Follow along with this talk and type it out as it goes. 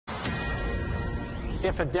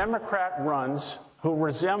if a Democrat runs who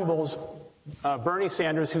resembles Bernie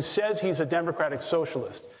Sanders, who says he's a democratic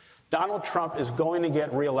socialist, Donald Trump is going to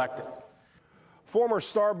get reelected. Former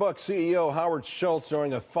Starbucks CEO Howard Schultz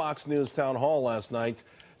during a Fox News town hall last night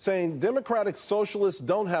saying Democratic socialists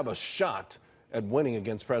don't have a shot at winning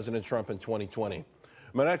against President Trump in 2020.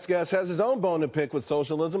 My next guest has his own bone to pick with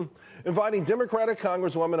socialism, inviting Democratic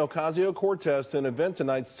Congresswoman Ocasio-Cortez to an event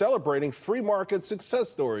tonight celebrating free market success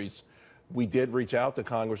stories. We did reach out to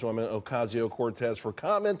Congresswoman Ocasio-Cortez for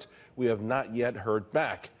comment. We have not yet heard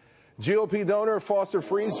back. GOP donor Foster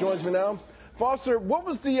Freeze joins me now. Foster, what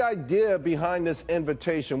was the idea behind this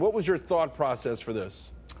invitation? What was your thought process for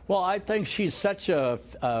this? Well, I think she's such a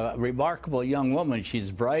remarkable young woman.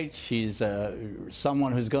 She's bright. She's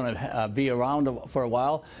someone who's going to be around for a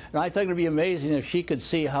while. And I think it would be amazing if she could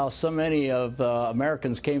see how so many of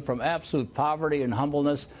Americans came from absolute poverty and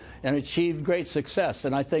humbleness and achieved great success.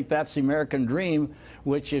 And I think that's the American dream,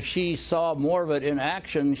 which if she saw more of it in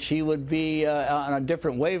action, she would be on a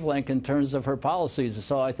different wavelength in terms of her policies.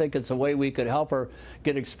 So I think it's a way we could help her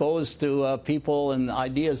get exposed to people and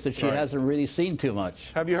ideas that she hasn't really seen too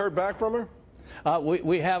much. Have you heard back from her?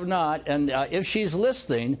 We have not, and if she's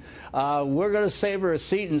listening, we're going to save her a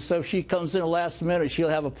seat, and so if she comes in the last minute, she'll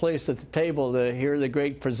have a place at the table to hear the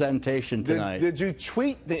great presentation tonight. Did you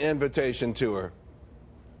tweet the invitation to her?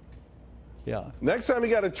 Yeah. Next time you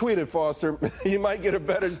got to tweet it, Foster, you might get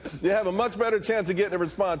you have a much better chance of getting a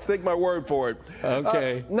response. Take my word for it.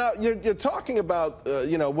 Okay. Now, you're talking about,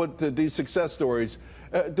 these success stories.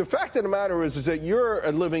 The fact of the matter is that you're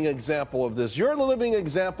a living example of this. You're a living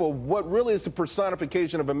example of what really is the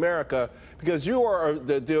personification of America, because you are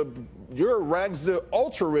you're a rags to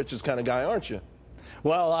ultra richest kind of guy, aren't you?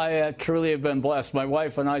 Well, I truly have been blessed. My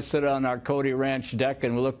wife and I sit on our Cody Ranch deck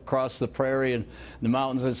and we look across the prairie and the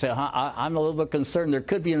mountains and say, I'm a little bit concerned there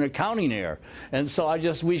could be an accounting error. And so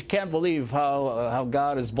we can't believe how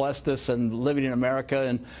God has blessed us and living in America.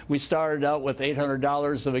 And we started out with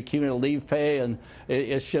 $800 of accumulated leave pay, and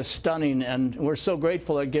it's just stunning. And we're so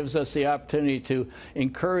grateful it gives us the opportunity to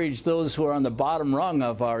encourage those who are on the bottom rung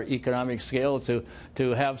of our economic scale to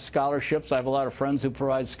have scholarships. I have a lot of friends who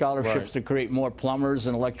provide scholarships to create more plumbers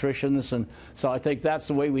and electricians, and so I think that's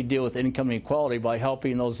the way we deal with income inequality, by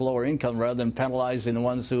helping those lower income rather than penalizing the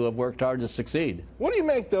ones who have worked hard to succeed. What do you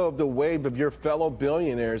make, though, of the wave of your fellow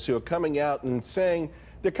billionaires who are coming out and saying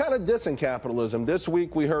they're kind of dissing capitalism? This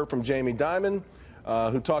week we heard from Jamie Dimon,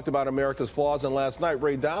 who talked about America's flaws, and last night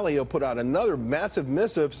Ray Dalio put out another massive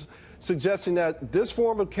missive suggesting that this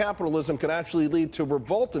form of capitalism can actually lead to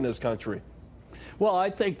revolt in this country. Well,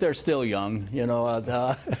 I think they're still young. You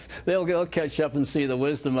know, they'll catch up and see the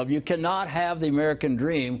wisdom of you cannot have the American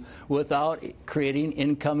dream without creating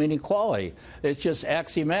income inequality. It's just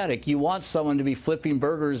axiomatic. You want someone to be flipping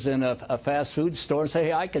burgers in a fast food store and say,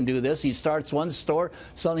 hey, I can do this. He starts one store,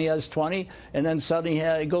 suddenly he has 20, and then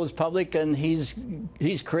suddenly he goes public and he's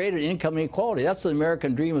created income inequality. That's what the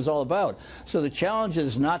American dream is all about. So the challenge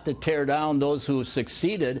is not to tear down those who have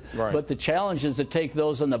succeeded, but the challenge is to take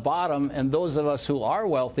those on the bottom and those of us who are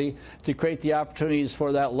wealthy to create the opportunities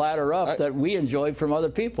for that ladder up that we enjoyed from other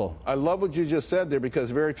people. I love what you just said there,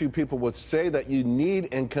 because very few people would say that you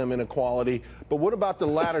need income inequality. But what about the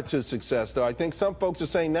ladder to success, though? I think some folks are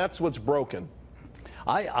saying that's what's broken.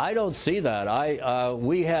 I don't see that.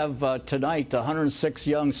 We have tonight 106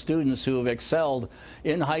 young students who have excelled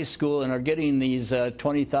in high school and are getting these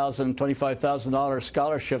 $20,000, $25,000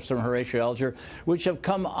 scholarships from Horatio Alger, which have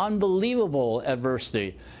come unbelievable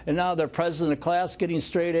adversity. And now they're president of the class getting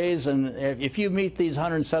straight A's. And if you meet these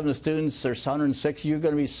 107 students or 106, you're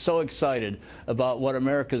going to be so excited about what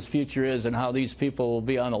America's future is and how these people will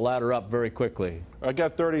be on the ladder up very quickly. I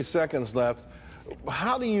got 30 seconds left.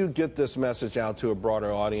 How do you get this message out to a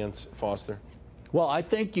broader audience, Foster? Well, I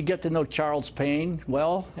think you get to know Charles Payne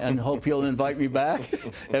well, and hope you'll invite me back,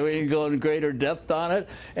 and we can go in greater depth on it.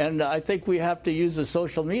 And I think we have to use the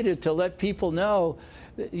social media to let people know,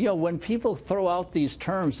 you know, when people throw out these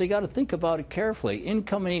terms, they got to think about it carefully.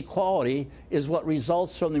 Income inequality is what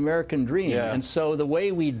results from the American dream. And so the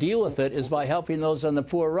way we deal with it is by helping those on the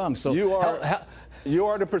poor rung. So you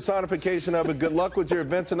are the personification of it. Good luck with your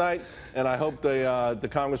event tonight, and I hope the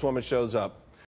Congresswoman shows up.